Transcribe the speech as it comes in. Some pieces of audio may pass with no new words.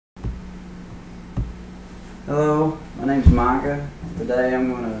Hello, my name's Micah. Today I'm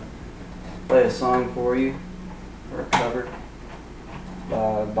going to play a song for you, or a cover,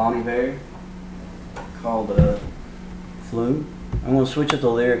 by Iver called Flume. I'm going to switch up the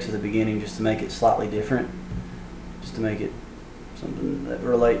lyrics at the beginning just to make it slightly different, just to make it something that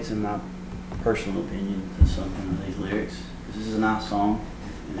relates, in my personal opinion, to something of these lyrics. This is a nice song,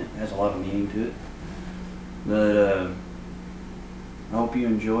 and it has a lot of meaning to it. But I hope you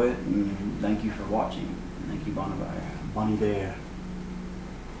enjoy it, and thank you for watching. Thank you, Iver.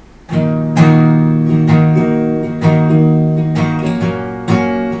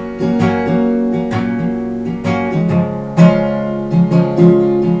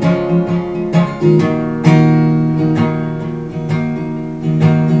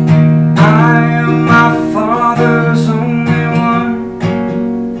 I am my father's only one.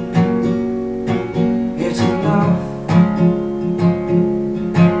 It's enough.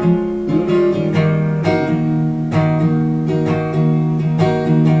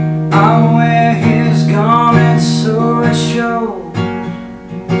 I wear his garments so it shows.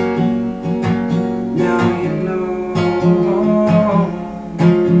 Now you know.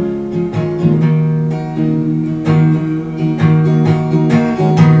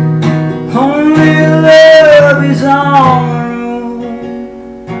 Only love is on the roof.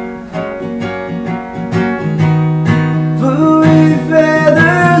 Furry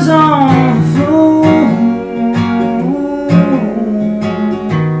feathers on the floor.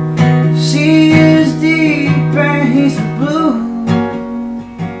 Sea is deep and he's blue.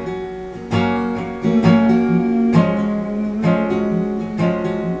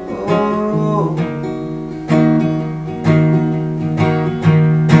 Oh.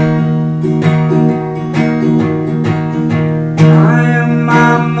 I am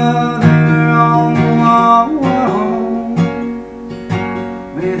my mother on the wall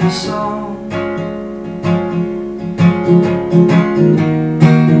with a song.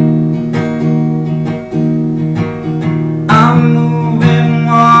 I'm moving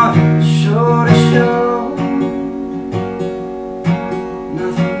on show to show,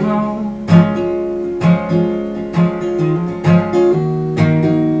 nothing wrong.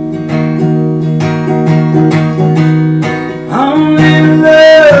 Only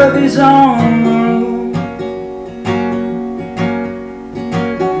love is on the roof.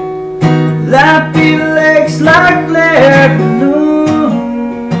 Lappy legs like lead.